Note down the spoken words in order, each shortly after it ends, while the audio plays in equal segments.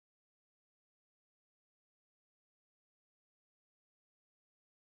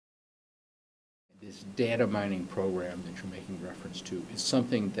This data mining program that you're making reference to is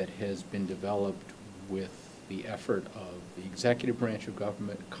something that has been developed with the effort of the executive branch of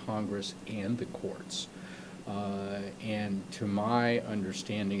government, Congress, and the courts. And to my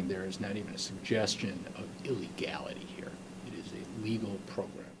understanding, there is not even a suggestion of illegality here. It is a legal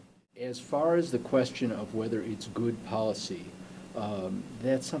program. As far as the question of whether it's good policy,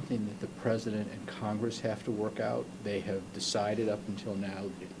 that's something that the President and Congress have to work out. They have decided up until now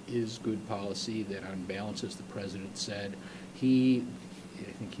that it is good policy, that on balance, as the President said, I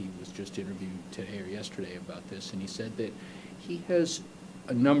think he was just interviewed today or yesterday about this, and he said that he has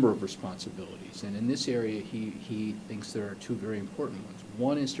a number of responsibilities, and in this area he thinks there are two very important ones.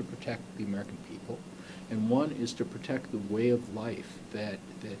 One is to protect the American people, and one is to protect the way of life that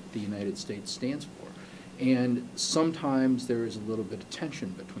the United States stands for. And sometimes there is a little bit of tension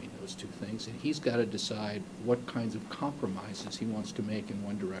between those two things, and he's got to decide what kinds of compromises he wants to make in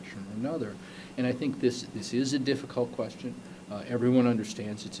one direction or another. And I think this is a difficult question. Everyone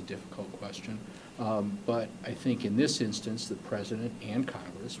understands it's a difficult question. But I think in this instance, the President and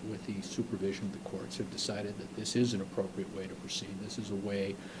Congress, with the supervision of the courts, have decided that this is an appropriate way to proceed. This is a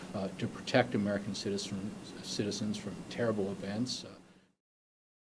way to protect American citizens from terrible events.